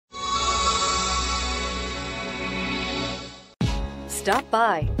Stop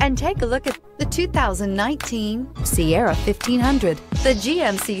by and take a look at the 2019 Sierra 1500. The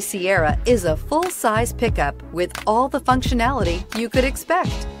GMC Sierra is a full-size pickup with all the functionality you could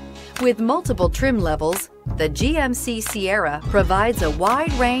expect. With multiple trim levels, the GMC Sierra provides a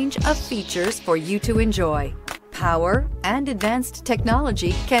wide range of features for you to enjoy. Power and advanced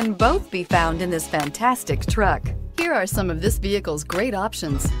technology can both be found in this fantastic truck. Here are some of this vehicle's great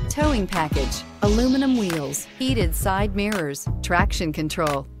options: towing package, aluminum wheels, heated side mirrors, traction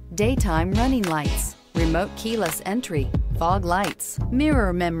control, daytime running lights, remote keyless entry, fog lights,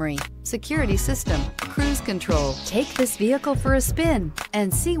 mirror memory, security system, cruise control. Take this vehicle for a spin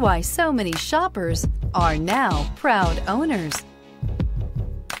and see why so many shoppers are now proud owners.